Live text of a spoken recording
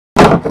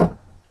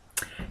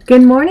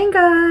Good morning,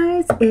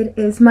 guys. It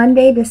is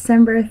Monday,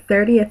 December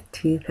 30th,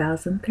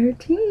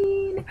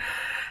 2013.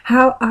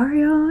 How are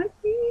y'all?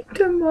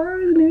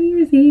 Tomorrow's New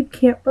Year's Eve.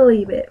 Can't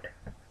believe it.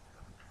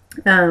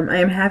 I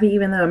am happy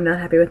even though I'm not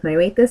happy with my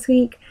weight this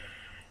week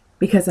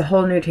because a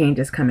whole new change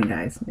is coming,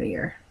 guys. New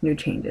year, new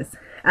changes.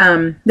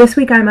 This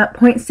week I'm up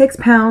 0.6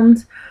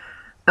 pounds.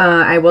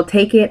 I will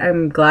take it.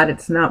 I'm glad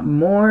it's not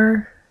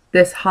more.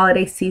 This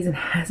holiday season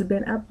has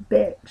been a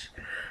bitch.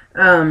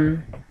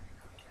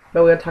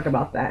 But we'll talk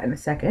about that in a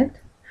second.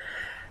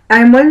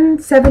 I'm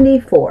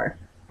 174.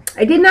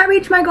 I did not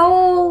reach my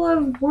goal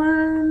of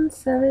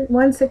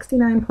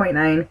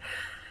 169.9.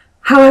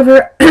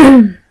 However,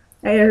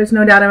 there's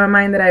no doubt in my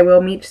mind that I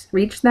will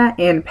reach that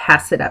and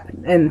pass it up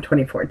in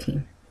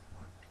 2014.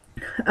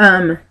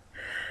 That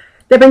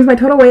brings my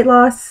total weight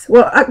loss.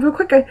 Well, real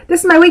quick,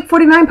 this is my week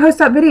 49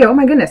 post-op video. Oh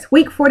my goodness,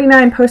 week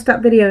 49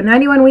 post-op video.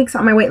 91 weeks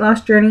on my weight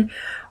loss journey,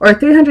 or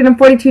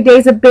 342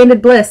 days of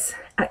banded bliss.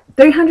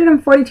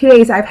 342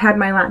 days I've had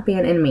my lap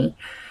band in me,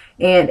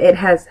 and it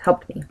has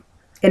helped me.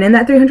 And in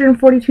that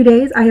 342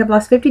 days, I have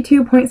lost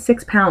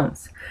 52.6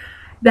 pounds.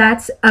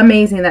 That's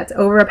amazing. That's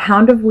over a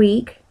pound a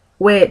week,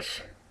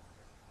 which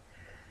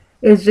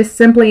is just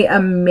simply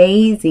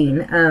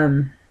amazing.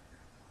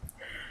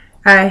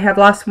 I have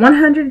lost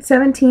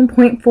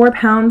 117.4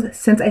 pounds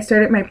since I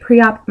started my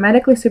pre-op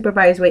medically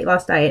supervised weight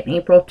loss diet in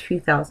April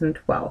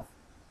 2012.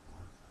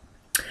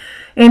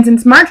 And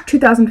since March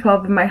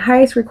 2012, my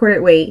highest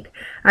recorded weight,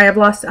 I have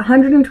lost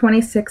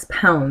 126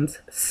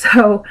 pounds.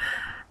 So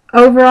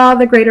overall,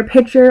 the greater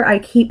picture, I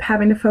keep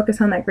having to focus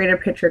on that greater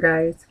picture,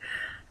 guys.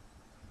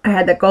 I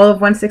had that goal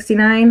of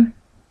 169,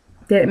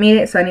 didn't meet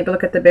it, so I need to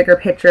look at the bigger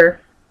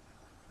picture.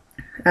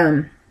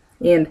 And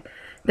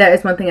that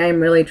is one thing I'm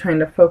really trying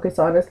to focus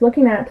on, is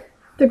looking at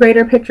the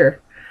greater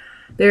picture.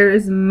 There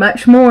is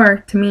much more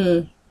to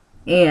me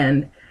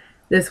and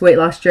this weight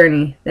loss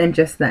journey than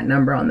just that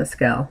number on the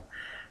scale.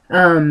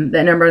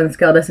 That number on the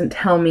scale doesn't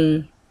tell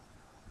me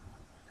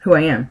who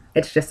I am.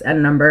 It's just a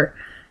number,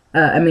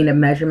 a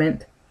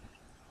measurement.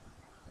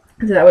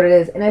 So that's what it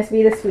is.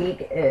 NSV this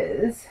week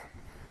is,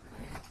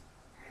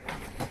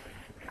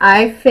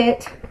 I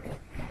fit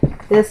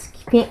this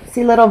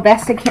fancy little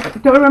vest. I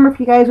don't remember if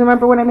you guys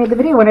remember when I made the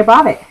video when I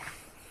bought it.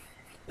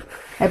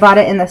 I bought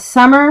it in the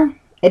summer.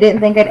 I didn't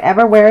think I'd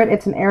ever wear it.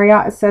 It's an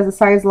ariat. It says a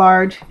size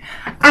large.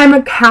 I'm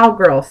a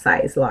cowgirl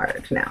size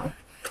large now.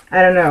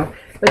 I don't know.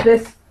 But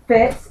this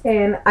fits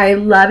and I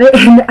love it,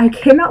 and I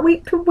cannot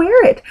wait to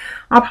wear it.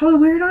 I'll probably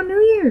wear it on New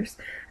Year's.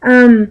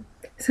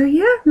 So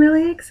yeah, I'm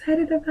really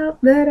excited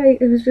about that. I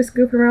was just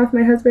goofing around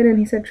with my husband and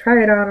he said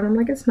try it on, and I'm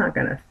like, it's not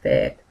gonna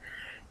fit.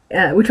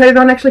 We tried it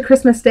on actually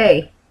Christmas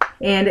Day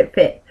and it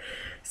fit.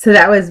 So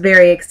that was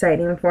very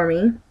exciting for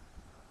me.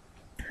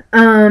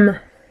 I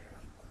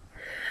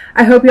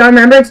hope y'all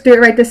remember, it's Do It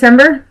Right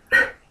December.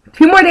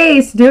 2 more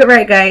days to do it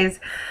right, guys.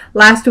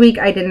 Last week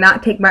I did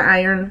not take my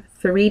iron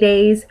 3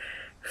 days.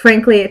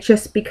 Frankly, it's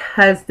just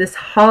because this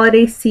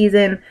holiday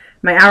season,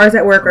 my hours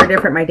at work are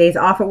different, my days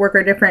off at work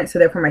are different, so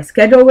therefore my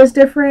schedule was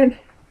different.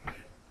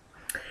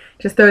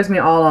 Just throws me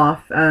all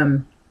off.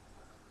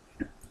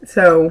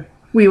 So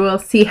we will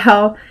see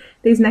how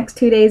these next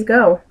 2 days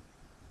go.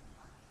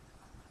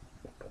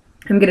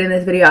 I'm getting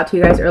this video out to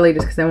you guys early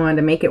just because I wanted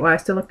to make it while I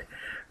still looked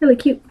really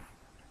cute.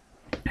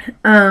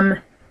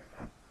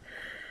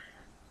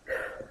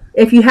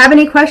 If you have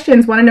any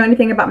questions, want to know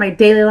anything about my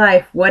daily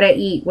life, what I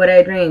eat, what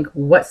I drink,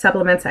 what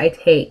supplements I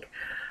take,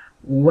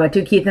 what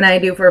do Keith and I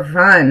do for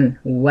fun,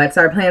 what's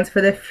our plans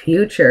for the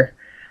future,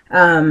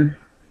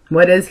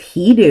 what does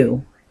he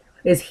do,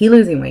 is he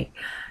losing weight,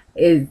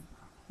 I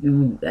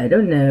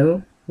don't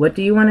know, what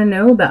do you want to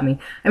know about me?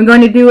 I'm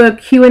going to do a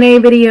Q&A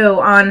video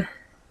on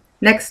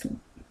next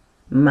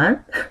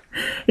month,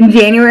 in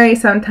January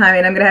sometime,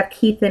 and I'm going to have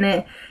Keith in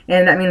it,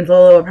 and that means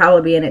Lola will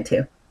probably be in it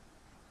too.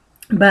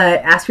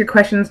 But ask your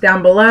questions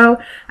down below.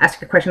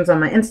 Ask your questions on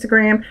my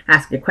Instagram.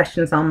 Ask your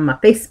questions on my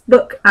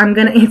Facebook. I'm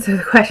going to answer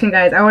the question,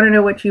 guys. I want to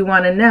know what you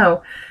want to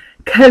know.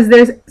 Because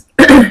there's,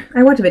 I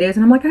watch videos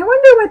and I'm like, I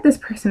wonder what this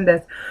person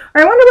does.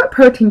 Or I wonder what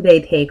protein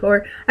they take.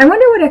 Or I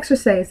wonder what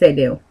exercise they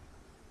do.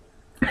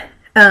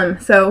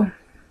 So,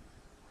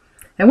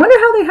 I wonder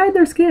how they hide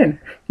their skin.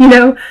 You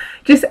know,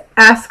 just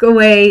ask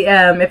away.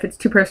 If it's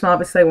too personal,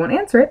 obviously I won't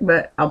answer it.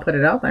 But I'll put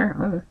it out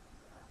there.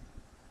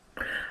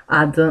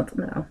 I don't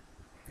know.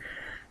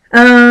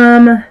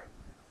 I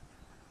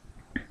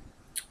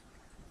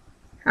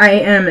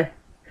am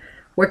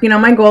working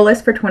on my goal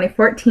list for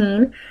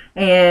 2014,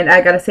 and I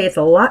gotta say it's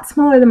a lot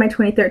smaller than my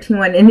 2013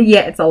 one, and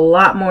yet it's a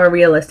lot more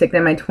realistic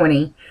than my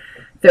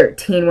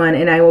 2013 one,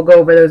 and I will go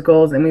over those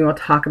goals and we will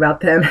talk about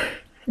them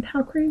and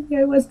how crazy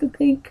I was to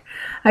think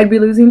I'd be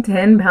losing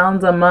 10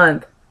 pounds a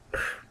month.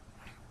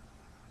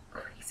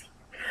 Crazy.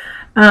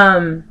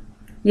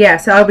 Yeah,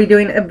 so I'll be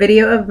doing a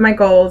video of my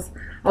goals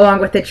along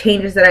with the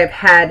changes that I've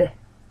had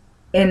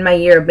in my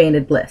year of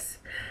banded bliss.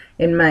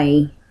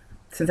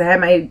 Since I had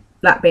my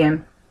lap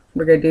band,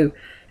 we're going to do,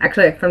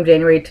 actually from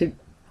January to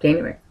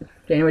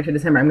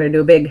December, I'm going to do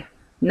a big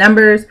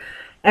numbers,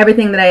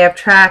 everything that I have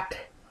tracked,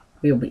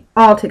 we will be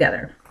all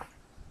together.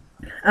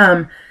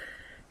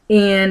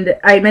 And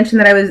I mentioned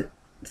that I was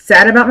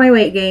sad about my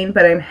weight gain,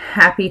 but I'm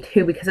happy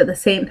too, because at the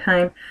same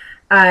time,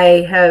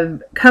 I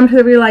have come to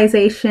the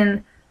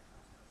realization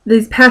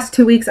these past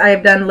 2 weeks I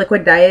have done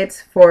liquid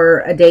diets for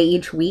a day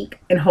each week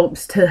in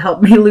hopes to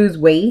help me lose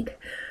weight.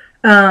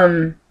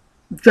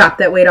 Drop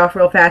that weight off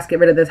real fast, get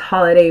rid of this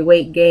holiday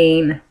weight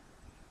gain.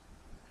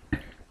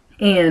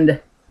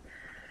 And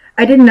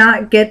I did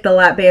not get the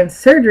lap band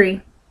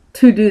surgery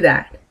to do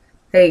that.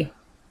 Hey,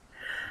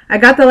 I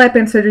got the lap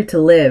band surgery to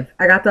live.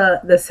 I got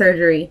the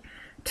surgery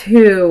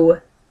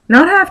to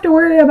not have to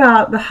worry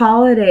about the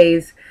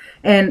holidays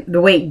and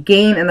the weight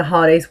gain in the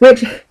holidays,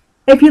 which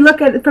if you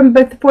look at it from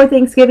before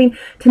Thanksgiving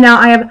to now,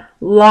 I have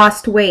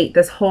lost weight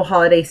this whole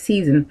holiday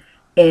season.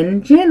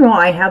 In general,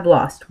 I have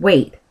lost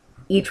weight.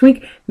 Each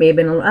week may have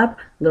been a little up,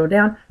 a little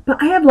down,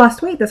 but I have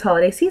lost weight this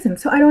holiday season.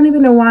 So I don't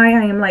even know why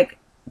I am like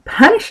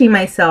punishing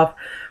myself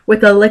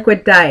with a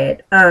liquid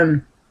diet.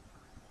 On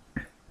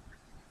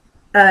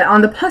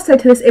the plus side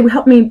to this, it would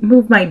help me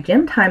move my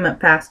gym time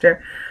up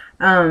faster.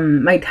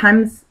 My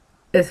times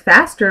is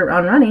faster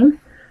on running.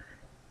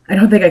 I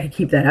don't think I could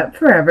keep that up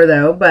forever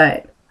though,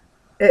 but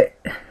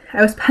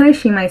I was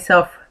punishing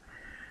myself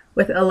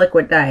with a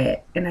liquid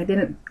diet, and I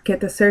didn't get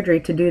the surgery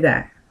to do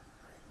that.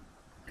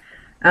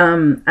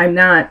 I'm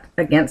not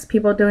against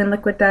people doing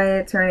liquid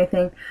diets or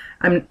anything.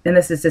 And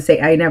this is to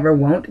say I never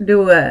won't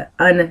do a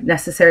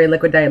unnecessary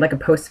liquid diet, like a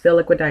post-fill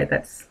liquid diet.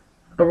 That's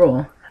a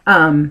rule.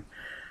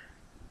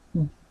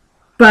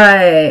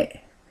 But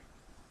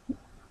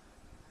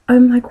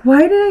I'm like,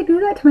 why did I do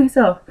that to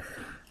myself?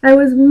 I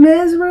was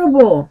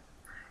miserable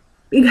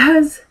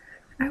because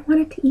I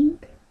wanted to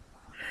eat.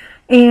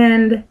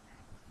 And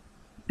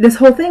this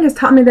whole thing has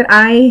taught me that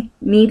I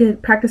need to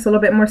practice a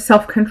little bit more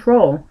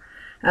self-control.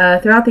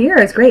 Throughout the year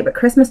is great, but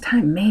Christmas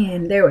time,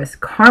 man, there was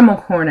caramel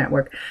corn at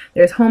work.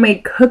 There's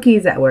homemade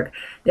cookies at work.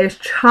 There's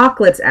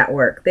chocolates at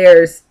work.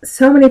 There's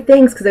so many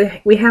things because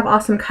we have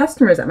awesome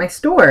customers at my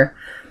store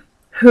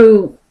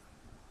who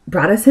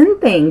brought us in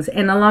things,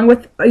 and along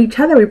with each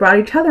other, we brought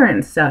each other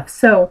in stuff.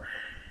 So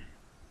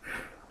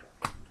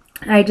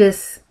I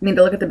just need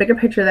to look at the bigger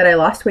picture that I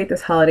lost weight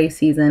this holiday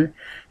season,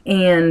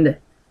 and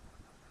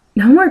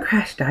no more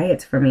crash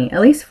diets for me,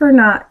 at least for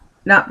not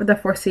for the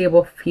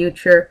foreseeable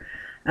future.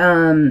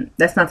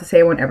 That's not to say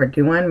I won't ever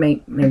do one.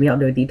 Maybe I'll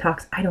do a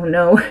detox. I don't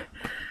know.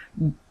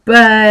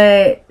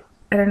 But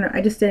I don't know.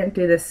 I just didn't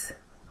do this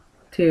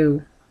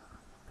to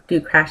do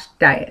crash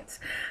diets.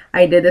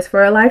 I did this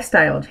for a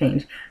lifestyle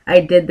change. I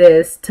did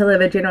this to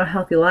live a general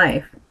healthy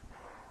life.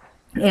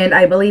 And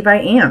I believe I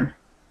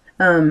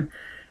am.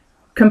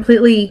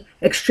 Completely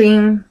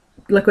extreme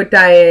liquid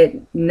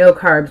diet, no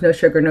carbs, no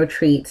sugar, no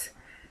treats,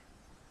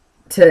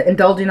 to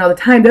indulging all the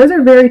time. Those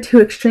are very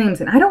two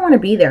extremes, and I don't want to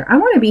be there. I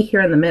want to be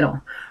here in the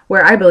middle,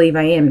 where I believe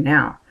I am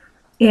now,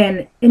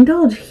 and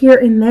indulge here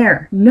and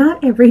there.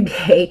 Not every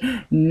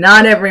day,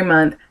 not every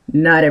month,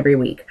 not every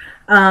week.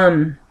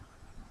 And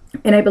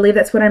I believe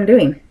that's what I'm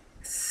doing.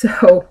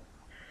 So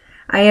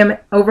I am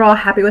overall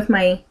happy with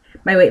my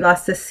weight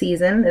loss this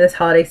season, this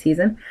holiday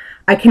season.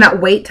 I cannot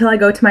wait till I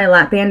go to my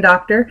lap band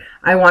doctor.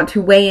 I want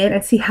to weigh in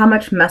and see how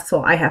much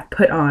muscle I have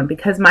put on,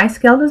 because my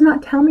scale does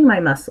not tell me my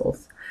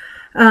muscles.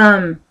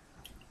 I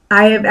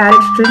have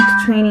added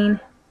strength training.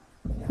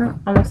 Oh,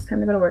 almost time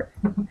to go to work.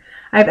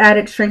 I've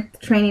added strength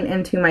training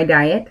into my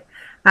diet.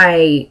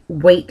 I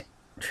weight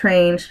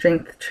train,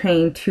 strength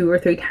train 2 or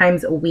 3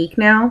 times a week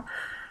now.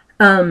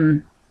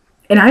 And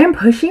I am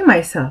pushing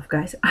myself,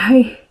 guys.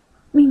 I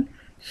mean,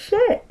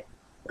 shit.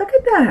 Look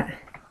at that.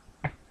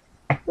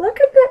 Look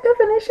at that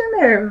definition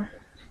there.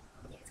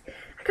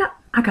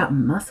 I got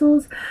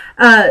muscles.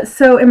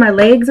 And my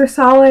legs are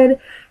solid.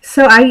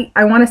 So I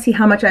want to see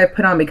how much I've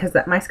put on, because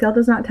my scale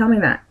does not tell me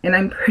that. And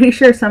I'm pretty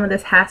sure some of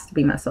this has to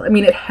be muscle. I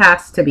mean, it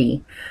has to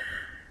be.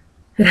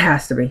 It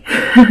has to be.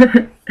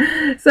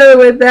 So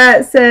with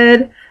that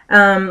said,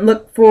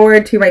 look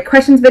forward to my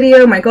questions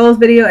video, my goals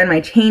video, and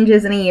my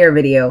changes in a year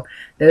video.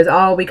 Those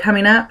all will be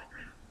coming up.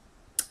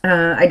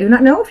 I do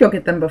not know if you'll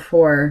get them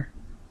before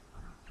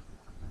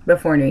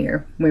New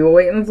Year. We will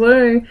wait and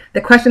see.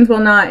 The questions will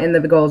not, and the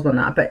goals will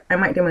not, but I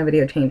might do my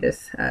video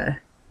changes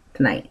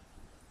tonight.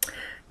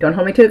 Don't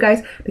hold me to it,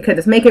 guys, because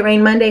it's Make It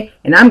Rain Monday,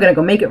 and I'm going to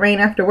go make it rain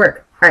after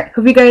work. All right,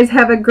 hope you guys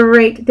have a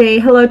great day.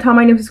 Hello to all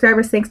my new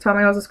subscribers. Thanks to all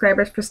my old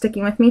subscribers for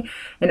sticking with me,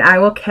 and I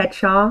will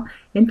catch y'all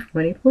in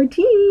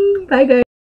 2014. Bye, guys.